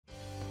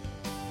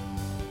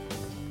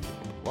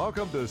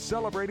Welcome to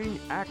Celebrating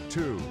Act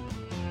Two.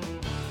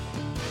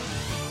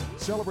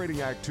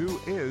 Celebrating Act Two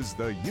is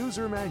the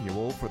user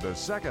manual for the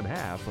second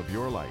half of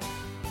your life.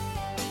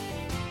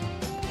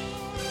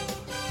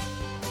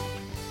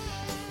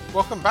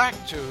 Welcome back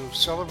to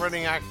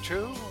Celebrating Act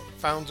Two,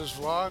 Founders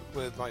Vlog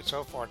with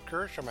myself, Art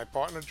Kirsch, and my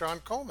partner, John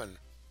Coleman.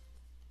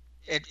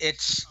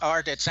 It's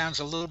Art. It sounds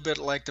a little bit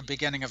like the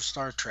beginning of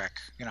Star Trek,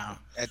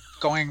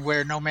 going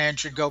where no man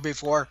should go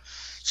before.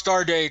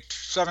 Stardate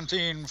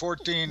 17,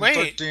 14,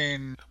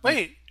 13.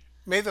 Wait,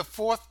 may the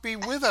 4th be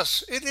with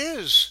us. It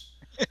is.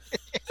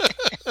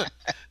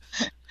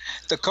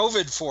 The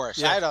COVID force.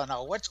 Yeah. I don't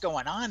know what's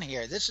going on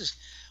here.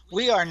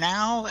 We are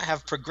now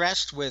have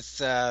progressed with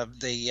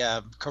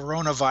the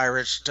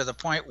coronavirus to the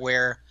point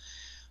where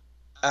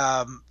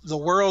the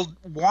world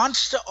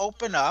wants to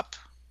open up.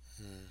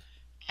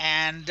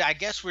 And I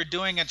guess we're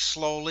doing it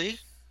slowly.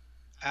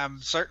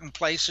 Certain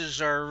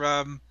places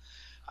are.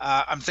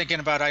 I'm thinking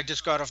about. I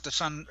just got off the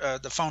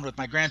phone with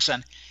my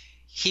grandson.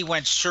 He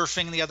went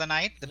surfing the other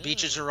night. The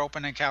beaches are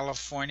open in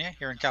California.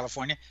 Here in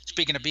California.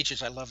 Speaking of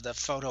beaches, I love the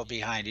photo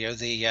behind you.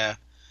 The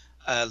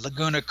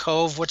Laguna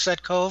Cove. What's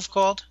that cove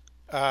called?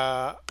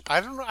 I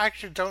don't know.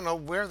 Actually, don't know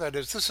where that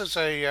is. This is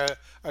a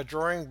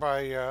drawing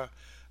by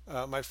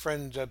my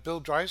friend Bill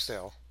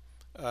Drysdale.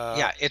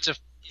 Yeah, it's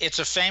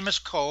a famous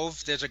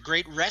cove. There's a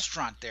great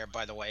restaurant there,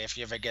 by the way, if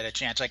you ever get a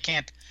chance. I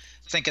can't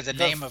think of the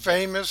name of it. The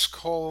Famous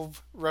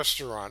Cove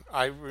Restaurant.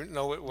 I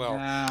know it well.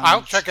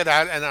 I'll check it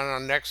out, and on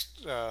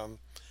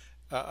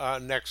our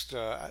next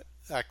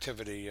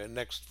activity,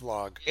 next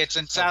vlog. It's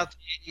in South.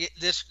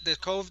 The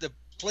cove, the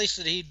place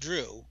that he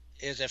drew,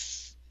 is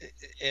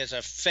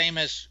a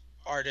famous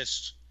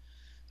artist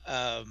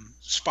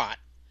spot,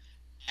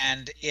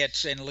 and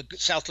it's in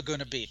South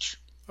Laguna Beach.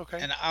 Okay.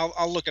 And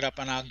I'll look it up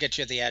and I'll get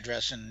you the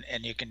address and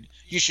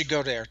you should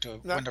go there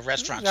when the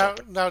restaurant's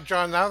open. Now,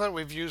 John, now that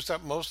we've used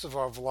up most of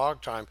our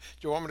vlog time,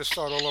 do you want me to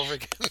start all over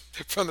again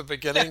from the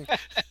beginning?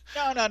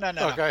 No.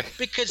 Okay.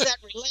 Because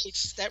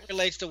that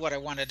relates to what I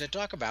wanted to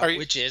talk about,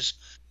 which is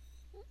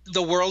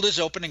the world is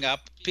opening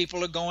up.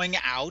 People are going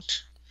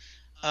out.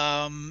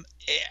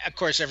 Of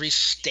course, every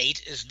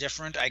state is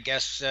different. I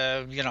guess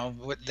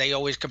they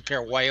always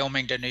compare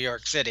Wyoming to New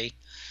York City.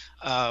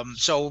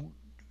 So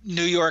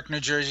New York,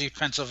 New Jersey,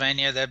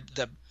 Pennsylvania,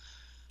 the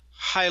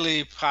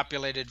highly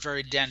populated,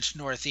 very dense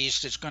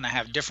Northeast is going to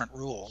have different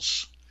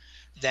rules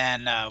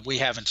than we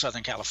have in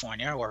Southern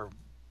California or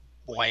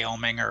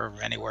Wyoming or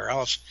anywhere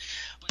else.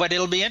 But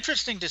it'll be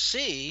interesting to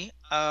see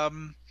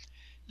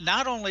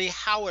not only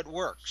how it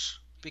works,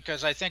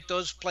 because I think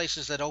those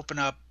places that open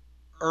up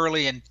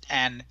early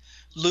and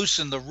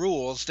loosen the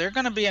rules, they're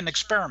going to be an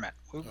experiment.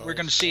 We're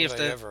going to see if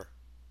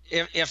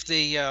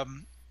the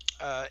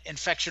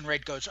infection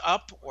rate goes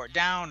up or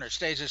down or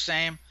stays the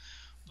same.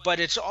 But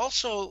it's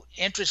also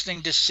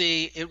interesting to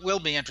see, it will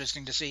be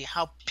interesting to see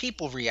how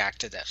people react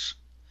to this.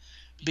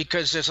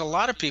 Because there's a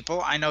lot of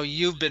people, I know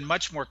you've been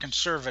much more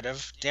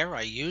conservative. Dare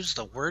I use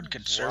the word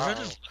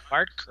conservative? Wow.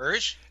 Art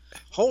Kirsch?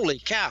 Holy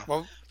cow.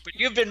 Well, but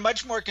you've been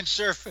much more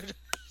conservative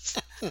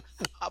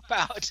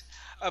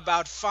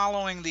about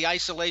following the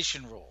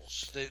isolation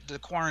rules, the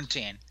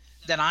quarantine,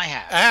 than I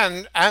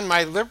have. And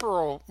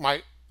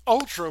my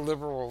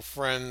ultra-liberal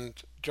friend,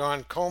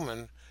 John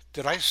Coleman,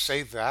 did I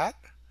say that?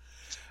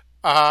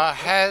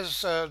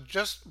 Has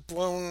just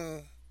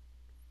blown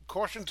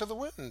caution to the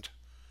wind,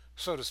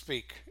 so to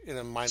speak, in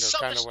a minor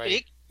kind of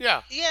way.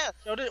 Yeah. Yeah.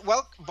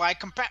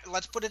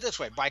 Let's put it this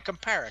way. By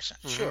comparison,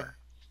 sure.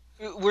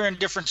 We're in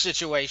different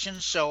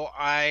situations. So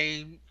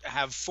I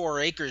have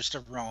 4 acres to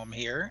roam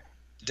here,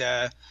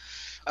 a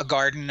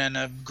garden and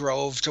a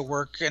grove to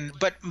work.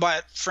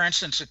 But for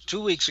instance,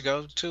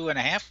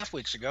 2.5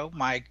 weeks ago,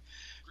 my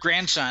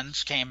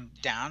grandsons came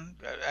down,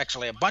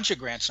 actually a bunch of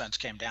grandsons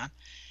came down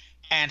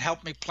and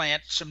helped me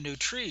plant some new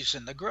trees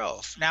in the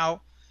grove.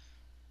 Now,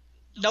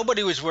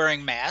 nobody was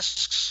wearing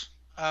masks.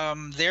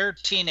 They're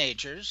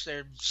teenagers.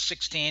 They're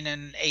 16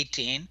 and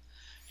 18.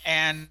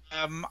 And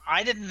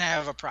I didn't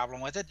have a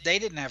problem with it. They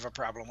didn't have a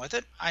problem with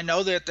it. I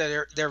know that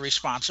they're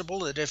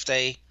responsible, that if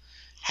they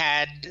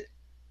had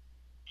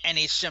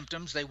any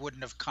symptoms, they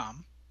wouldn't have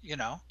come,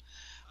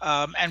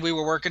 and we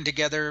were working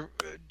together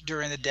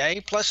during the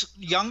day. Plus,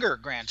 younger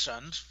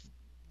grandsons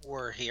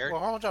were here.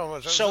 Well, hold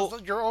on. So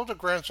your older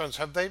grandsons,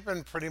 have they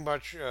been pretty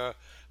much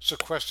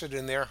sequestered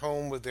in their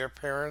home with their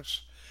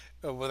parents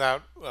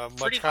without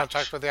much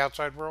contact with the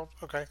outside world?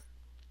 Okay.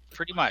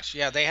 Pretty much,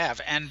 yeah, they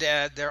have. And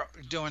they're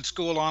doing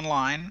school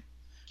online,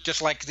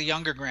 just like the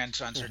younger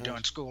grandsons are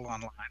doing school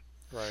online.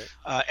 Right.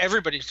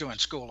 Everybody's doing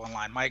school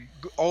online. My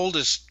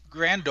oldest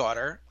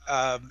granddaughter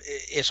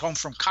is home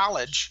from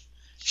college.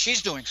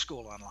 She's doing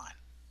school online.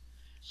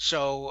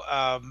 So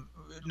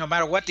no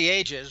matter what the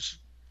age is,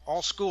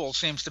 all school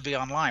seems to be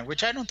online,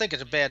 which I don't think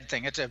is a bad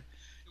thing.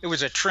 It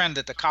was a trend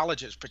that the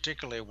colleges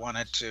particularly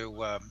wanted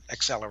to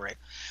accelerate.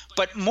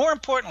 But more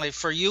importantly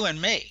for you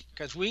and me,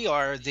 because we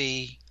are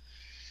the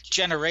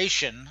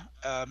generation,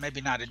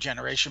 maybe not a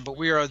generation, but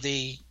we are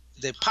the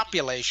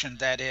population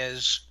that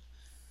is,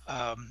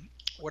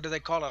 what do they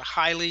call it,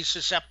 highly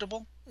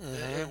susceptible?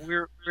 Hmm.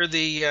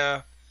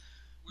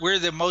 We're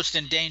the most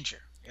in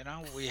danger.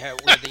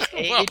 We're the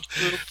Well, age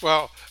group.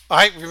 well,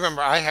 I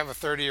remember I have a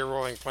 30-year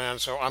rolling plan,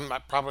 so I'm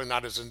probably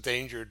not as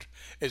endangered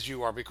as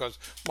you are because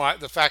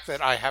the fact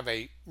that I have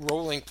a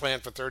rolling plan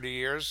for 30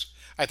 years,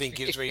 I think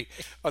gives me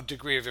a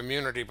degree of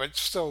immunity. But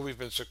still, we've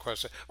been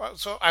sequestered.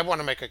 So I want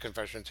to make a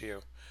confession to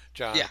you,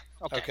 Yeah. John.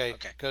 Okay. Okay,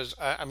 Okay. because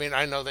I mean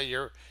I know that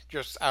you're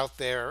just out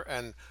there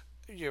and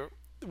you're.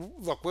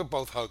 Look, we're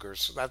both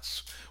huggers.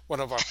 That's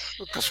one of our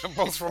because we're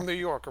both from New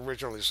York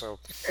originally, so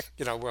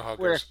we're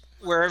Where huggers.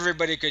 where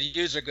everybody could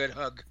use a good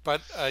hug.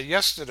 But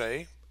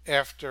yesterday,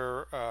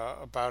 after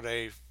about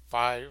a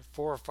 4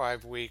 or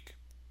 5 week,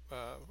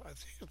 I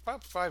think it's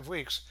about 5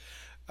 weeks,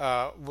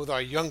 with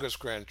our youngest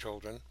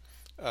grandchildren,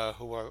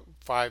 who are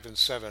 5 and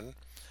 7,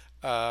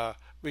 uh,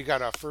 we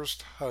got our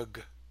first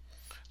hug.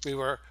 We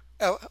were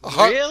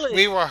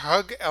we Really? were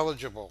hug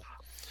eligible.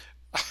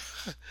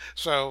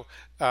 So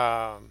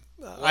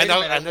Wait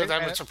a I minute. know Wait a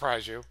that would minute.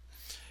 surprise you.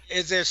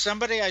 Is there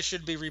somebody I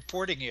should be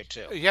reporting you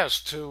to?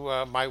 Yes,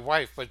 to my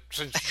wife, but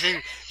since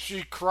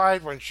she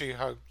cried when she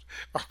hugged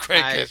our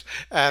I grandkids,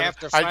 and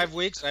After I 5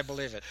 weeks, I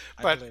believe it.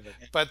 I but believe it.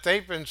 but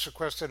they've been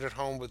sequestered at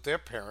home with their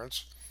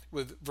parents,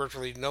 with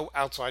virtually no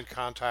outside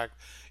contact,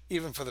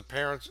 even for the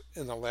parents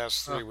in the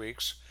last three Oh,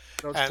 weeks,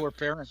 those and poor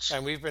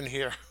parents. we've been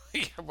here.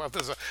 Yeah, well,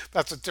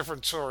 that's a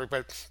different story,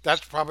 but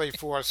that's probably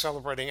for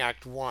celebrating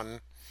Act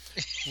One,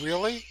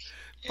 really.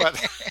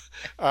 But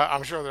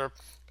I'm sure there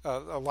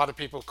are a lot of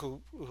people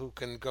who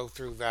can go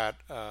through that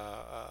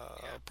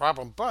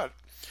problem. But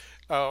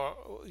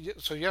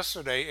so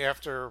yesterday,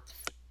 after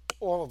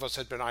all of us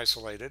had been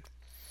isolated,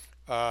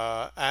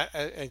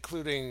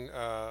 including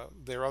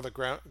their other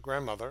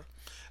grandmother.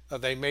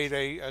 They made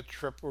a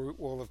trip. We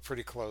all live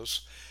pretty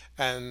close,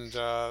 and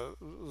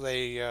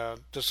they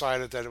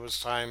decided that it was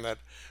time that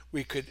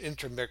we could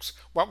intermix.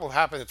 What will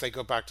happen if they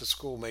go back to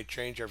school may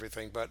change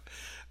everything, but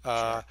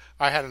Sure.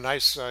 I had a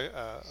nice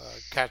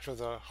catch with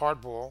a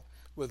hardball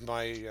with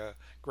my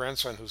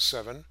grandson who's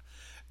 7,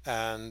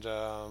 and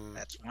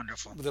That's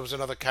wonderful. there was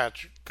another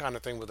catch kind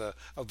of thing with a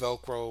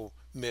Velcro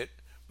mitt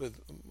with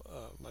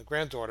my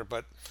granddaughter,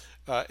 but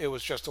it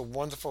was just a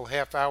wonderful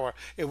half hour.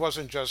 It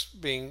wasn't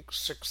just being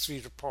 6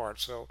 feet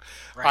apart. So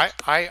Right.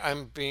 I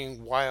am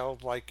being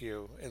wild like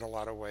you in a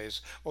lot of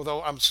ways,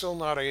 although I'm still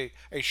not a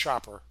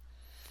shopper.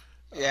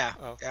 Yeah.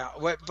 Uh, Yeah.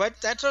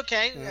 But that's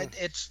okay. mm.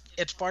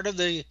 It's part of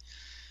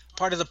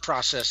the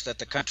process that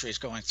the country is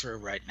going through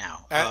right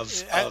now and,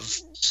 of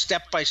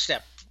step by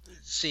step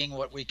seeing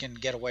what we can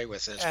get away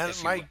with, as and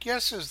if you my will.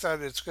 guess is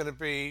that it's going to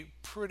be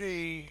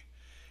pretty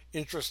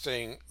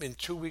interesting in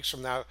 2 weeks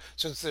from now,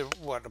 since there are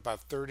what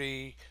about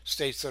 30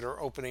 states that are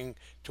opening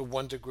to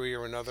one degree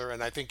or another,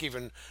 and I think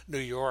even New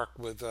York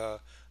with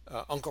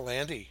Uncle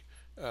Andy,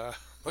 uh,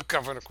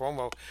 Governor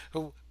Cuomo,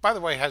 who by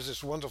the way has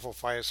this wonderful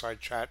fireside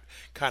chat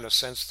kind of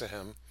sense to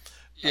him,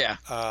 Yeah.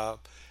 uh,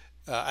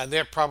 and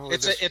they're probably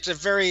It's this. a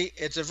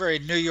very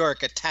New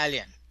York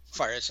Italian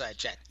fireside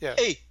chat. Yeah,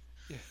 Hey,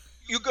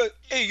 you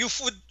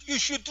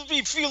should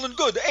be feeling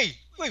good. Hey,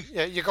 wait.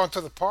 yeah. You going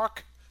to the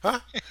park? Huh?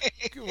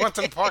 You went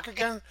to the park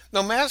again?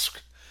 No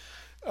mask?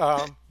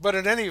 But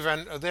in any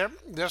event,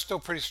 they're still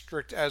pretty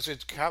strict, as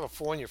is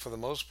California for the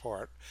most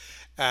part.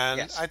 And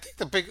Yes. I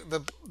think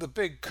the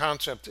big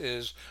concept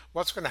is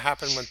what's going to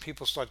happen when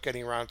people start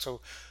getting around.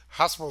 So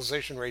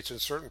hospitalization rates in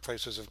certain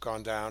places have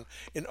gone down,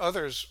 in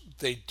others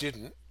they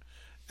didn't.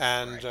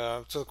 And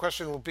Right. so the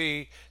question will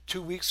be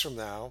 2 weeks from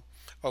now,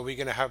 are we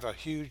going to have a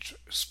huge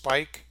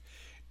spike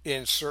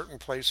in certain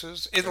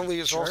places?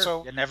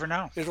 Sure. You never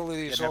know.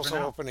 Italy You is never also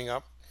know. opening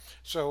up.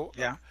 So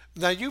Yeah.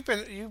 now you've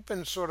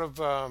been sort of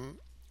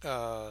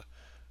uh,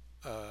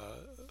 uh,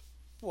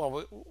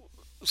 well,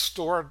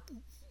 store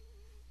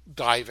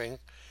diving,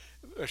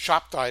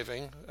 shop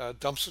diving,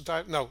 dumpster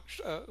dive, no,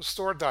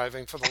 store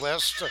diving for the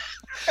last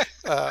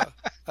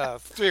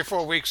 3 or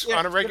 4 weeks You,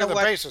 on a you know regular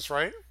what? basis,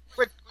 right?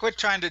 Quit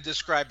trying to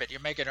describe it. You're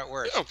making it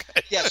worse.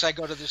 Okay. Yes, I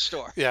go to the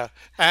store. Yeah.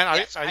 And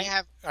Yes, I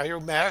have. are you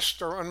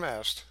masked or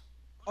unmasked?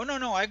 Oh, no,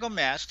 no, I go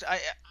masked.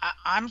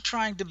 I'm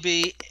trying to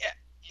be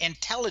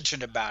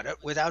intelligent about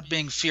it without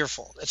being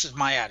fearful. This is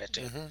my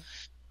attitude. Hmm.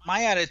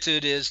 My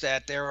attitude is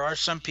that there are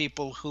some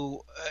people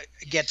who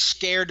get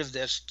scared of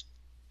this,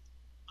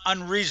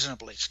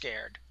 unreasonably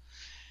scared.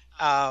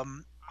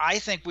 I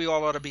think we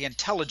all ought to be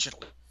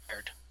intelligently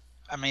scared.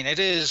 I mean, it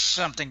is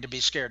something to be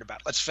scared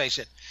about. Let's face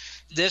it.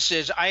 This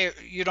is I.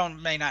 You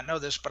don't may not know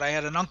this, but I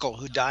had an uncle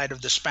who died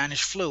of the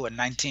Spanish flu in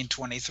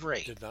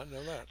 1923, Did not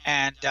know that.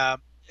 and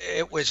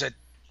it was a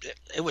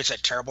it was a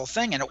terrible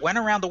thing, and it went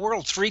around the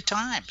world 3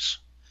 times.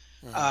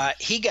 Hmm.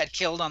 He got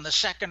killed on the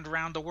second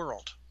round the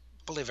world,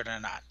 believe it or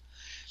not.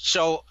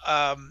 So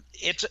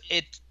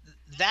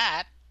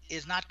that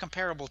is not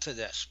comparable to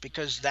this,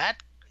 because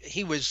that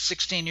he was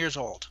 16 years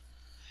old,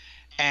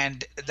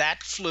 and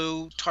that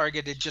flu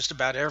targeted just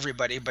about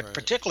everybody, but Right.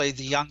 particularly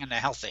the young and the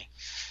healthy.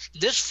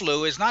 This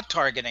flu is not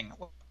targeting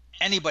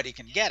anybody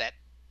can get it,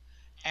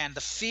 and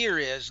the fear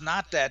is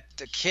not that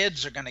the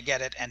kids are going to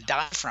get it and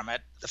die from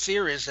it. The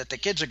fear is that the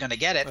kids are going to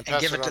get it And and pass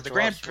give it it to on the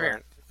to us,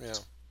 grandparents. right? Yeah.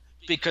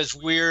 because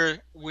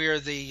we're More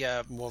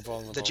the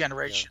vulnerable. Yeah.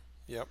 generation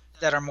Yep.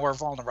 that are more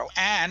vulnerable.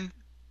 And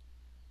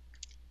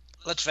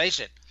let's face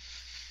it,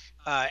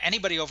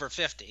 anybody over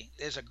 50,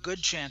 there's a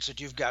good chance that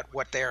you've got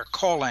what they're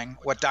calling,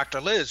 what Dr.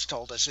 Liz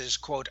told us is,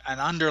 quote, an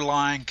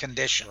underlying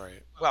condition.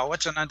 Right. Well,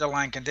 what's an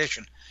underlying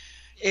condition?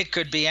 It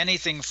could be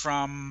anything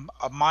from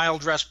a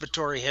mild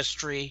respiratory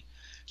history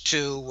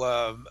to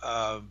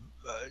a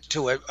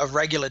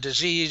regular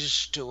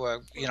disease to a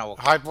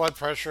High blood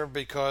pressure,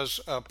 because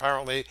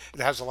apparently it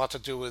has a lot to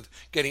do with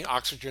getting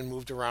oxygen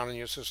moved around in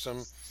your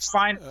system.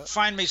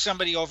 find me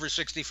somebody over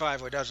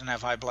 65 who doesn't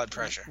have high blood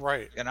pressure.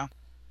 Right.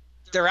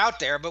 They're out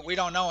there, but we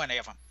don't know any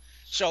of them.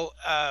 So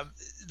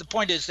the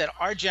point is that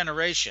our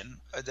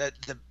generation,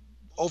 the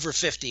over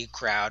 50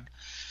 crowd,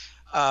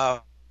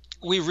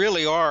 we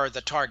really are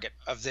the target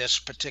of this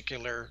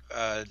particular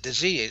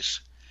disease.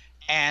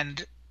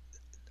 And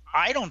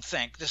I don't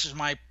think, this is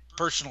my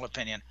personal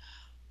opinion,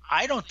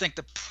 I don't think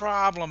the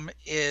problem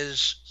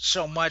is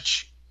so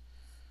much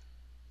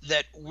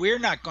that we're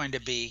not going to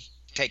be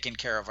taking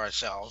care of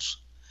ourselves.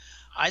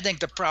 I think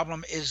the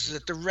problem is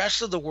that the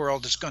rest of the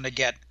world is going to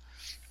get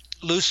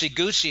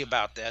loosey-goosey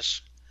about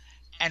this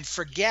and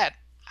forget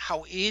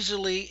how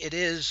easy it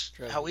is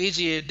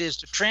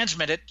to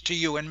transmit it to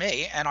you and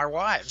me and our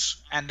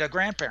wives and our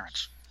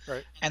grandparents.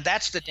 Right. And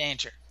that's the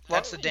danger. Well,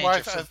 That's the well,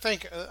 danger. I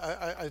think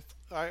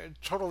I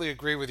totally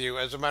agree with you.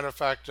 As a matter of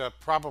fact,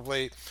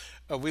 probably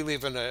we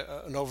live in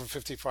an over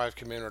 55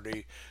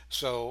 community,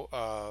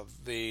 so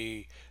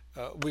the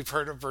we've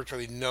heard of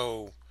virtually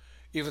no.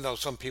 Even though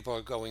some people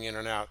are going in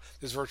and out,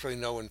 there's virtually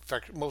no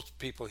infection. Most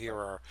people here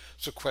are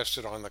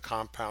sequestered on the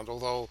compound,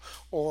 although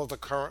all of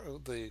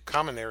the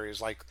common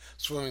areas like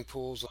swimming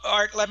pools.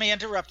 Art, let me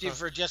interrupt you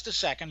for just a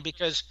second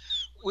because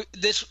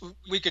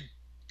we could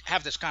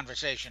have this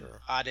conversation Sure.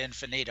 ad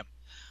infinitum.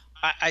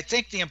 I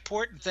think the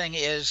important thing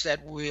is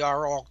that we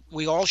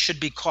all should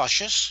be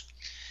cautious,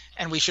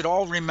 and we should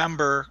all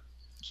remember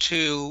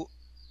to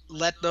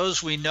let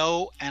those we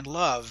know and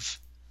love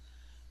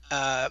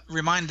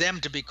remind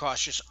them to be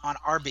cautious on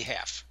our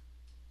behalf.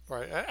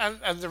 Right,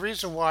 and the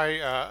reason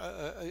why,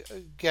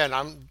 again,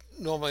 I'm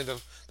normally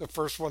the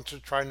first one to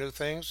try new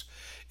things,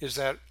 is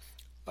that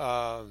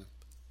um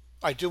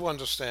I do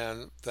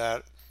understand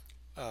that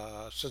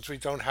since we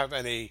don't have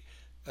any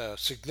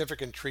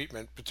significant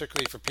treatment,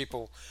 particularly for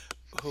people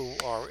who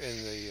are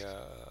in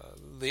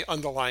the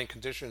underlying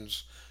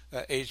conditions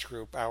age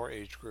group, our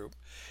age group,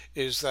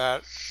 is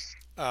that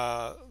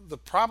the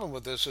problem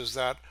with this is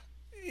that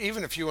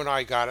even if you and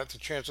I got it, the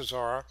chances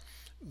are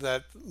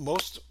that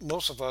most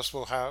of us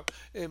will have,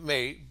 it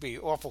may be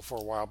awful for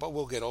a while, but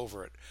we'll get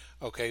over it.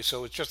 Okay,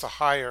 so it's just a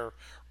higher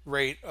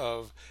rate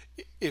of,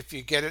 if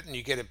you get it and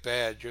you get it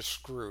bad, you're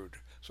screwed.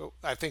 So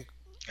I think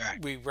All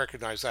right. we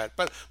recognize that.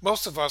 But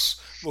most of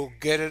us will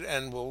get it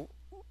and will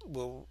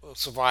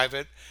survive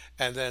it,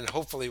 and then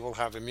hopefully we'll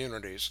have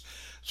immunities.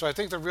 So I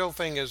think the real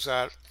thing is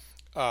that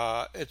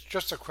it's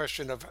just a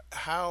question of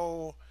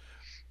how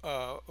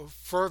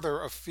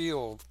further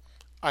afield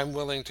I'm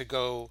willing to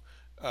go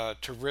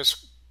to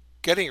risk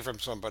getting it from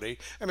somebody.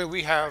 I mean,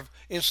 we have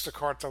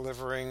Instacart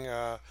delivering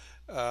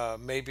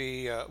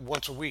maybe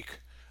once a week.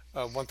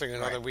 One thing or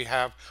Right. another. We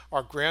have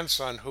our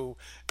grandson who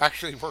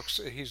actually works.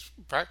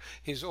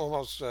 He's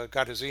almost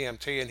got his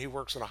EMT, and he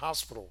works in a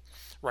hospital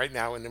right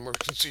now in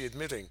emergency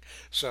admitting.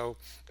 So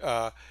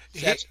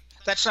he,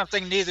 That's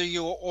something neither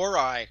you or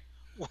I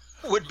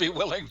would be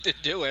willing to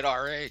do at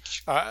our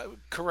age.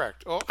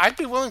 correct. Well, I'd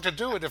be willing to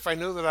do it if I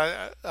knew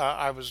that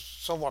I was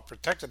somewhat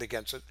protected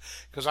against it,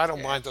 because I don't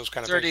Yeah. mind those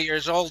kind of 30 things.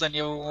 years old and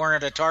you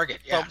weren't a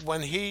target. Yeah. But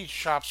when he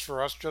shops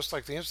for us, just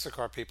like the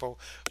Instacart people,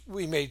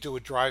 we may do a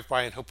drive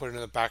by and he'll put it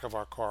in the back of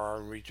our car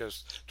and we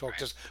just talk. Right.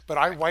 Just, but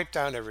I wipe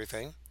down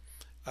everything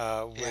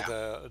with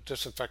Yeah.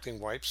 disinfecting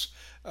wipes,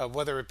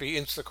 whether it be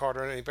Instacart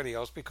or anybody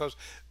else, because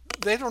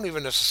they don't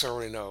even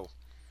necessarily know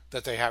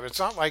that they have. It's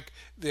not like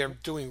they're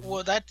doing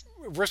Well, that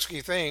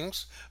risky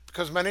things,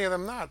 because many of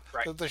them not.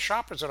 right. The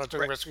shoppers are not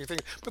doing Right. risky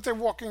things, but they're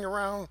walking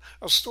around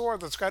a store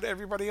that's got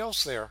everybody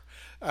else there,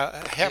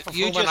 half of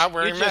You whom are just not you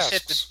wearing just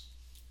hit the masks.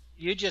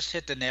 you just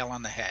hit the nail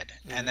on the head,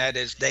 and Mhm. that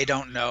is they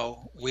don't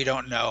know, we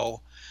don't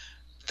know,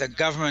 the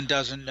government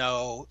doesn't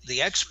know,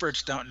 the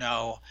experts don't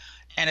know,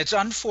 and it's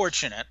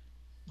unfortunate,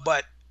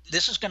 but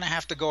this is going to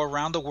have to go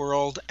around the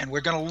world, and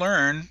we're going to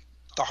learn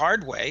the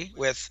hard way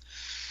with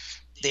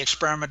the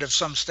experiment of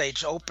some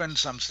states open,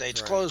 some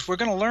states Right. closed. We're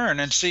going to learn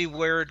and see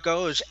where it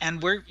goes,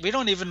 and we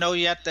don't even know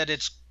yet that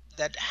it's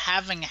that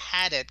having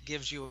had it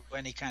gives you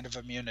any kind of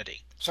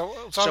immunity.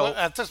 So So we're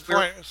at this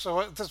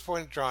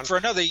point, John, for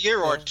another year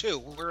or uh, two,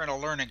 we're in a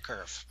learning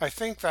curve. I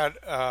think that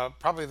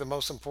probably the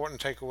most important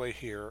takeaway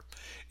here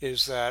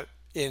is that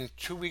in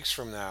 2 weeks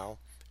from now,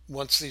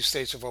 once these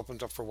states have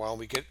opened up for a while,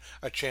 we get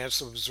a chance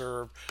to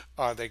observe,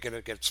 are they going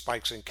to get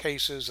spikes in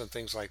cases and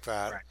things like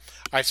that? Right.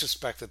 I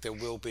suspect that there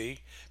will be,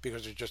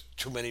 because there's just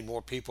too many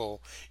more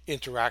people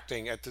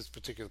interacting at this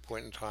particular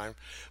point in time.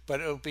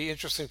 But it'll be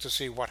interesting to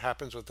see what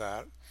happens with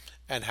that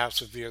and how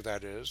severe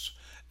that is.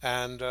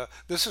 And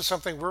this is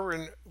something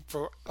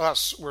for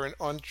us, we're in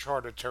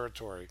uncharted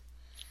territory.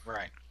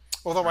 Right.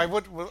 Although I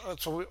would,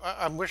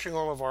 I'm wishing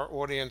all of our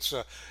audience,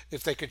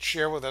 if they could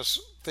share with us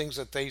things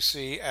that they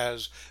see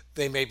as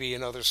they may be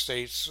in other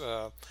states,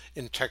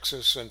 in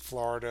Texas and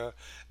Florida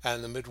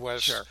and the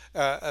Midwest. Sure.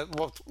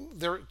 Well,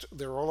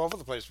 they're all over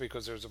the place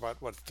because there's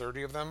about, what,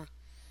 30 of them?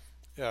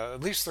 At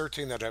least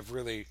 13 that have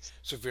really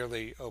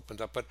severely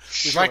opened up. But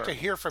we'd like to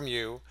hear from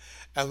you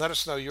and let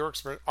us know your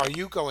experience. Are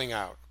you going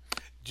out?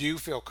 Do you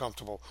feel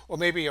comfortable? Or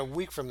maybe a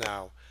week from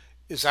now,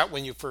 is that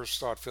when you first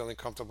start feeling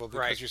comfortable because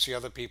Right. you see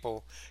other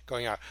people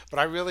going out? But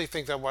I really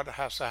think that what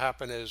has to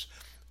happen is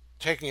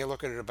taking a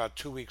look at it about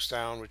 2 weeks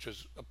down, which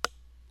is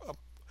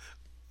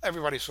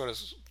everybody sort of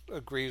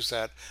agrees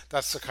that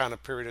that's the kind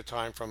of period of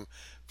time from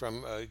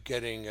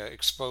getting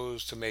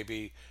exposed to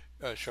maybe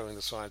showing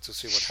the signs to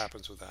see what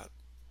happens with that.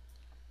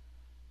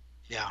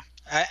 Yeah.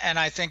 And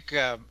I think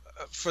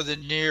for the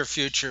near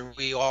future,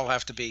 we all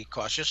have to be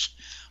cautious,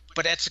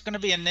 but it's going to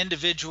be an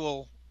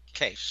individual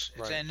case.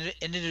 It's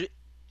Right.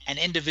 an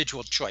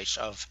individual choice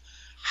of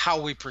how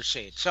we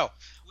proceed. So,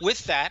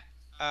 with that,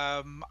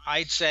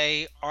 I'd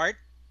say Art,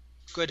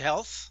 good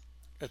health,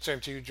 And same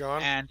to you,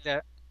 John.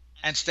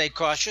 and stay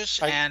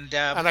cautious. I And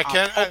and I I'm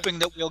can't hoping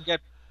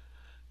that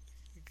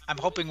I'm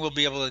hoping we'll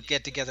be able to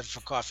get together for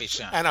coffee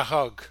soon. and a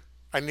hug.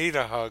 I need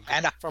a hug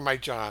And a, from my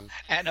John.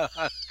 and a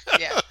hug.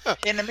 Yeah.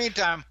 In the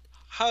meantime,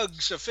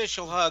 hugs,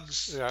 official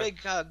hugs, Yeah.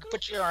 big hug.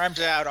 Put your arms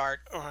out,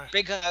 Art. All right.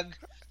 Big hug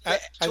And,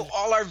 to and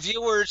all our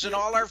viewers and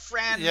all our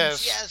friends.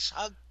 Yes. Yes,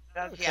 hug,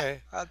 hug, yeah,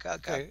 okay, hug,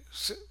 hug, hug. okay.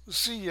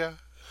 See ya.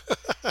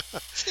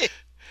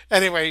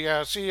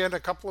 Anyway, see you in a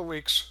couple of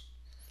weeks.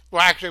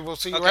 Well, actually, we'll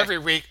see you Okay. every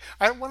week.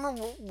 I wonder,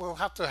 we'll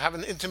have to have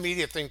an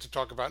intermediate thing to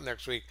talk about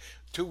next week.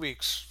 2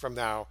 weeks from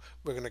now,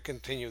 we're going to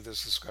continue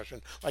this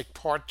discussion, like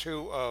part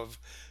 2 of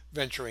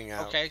venturing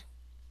out. Okay.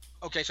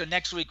 Okay, so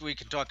next week we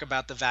can talk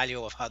about the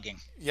value of hugging.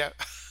 Yeah.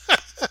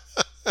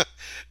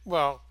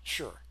 Well,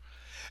 sure.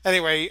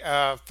 Anyway,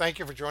 thank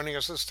you for joining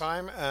us this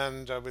time,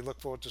 and we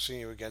look forward to seeing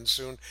you again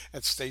soon.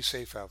 And stay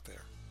safe out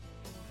there.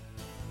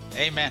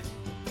 Amen.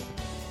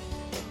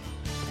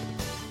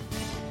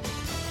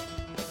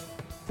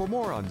 For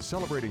more on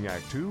Celebrating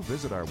Act Two,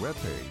 visit our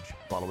webpage,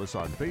 follow us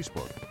on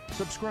Facebook,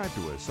 subscribe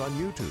to us on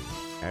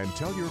YouTube, and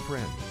tell your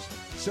friends.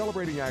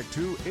 Celebrating Act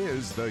Two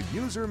is the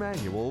user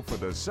manual for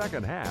the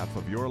second half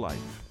of your life.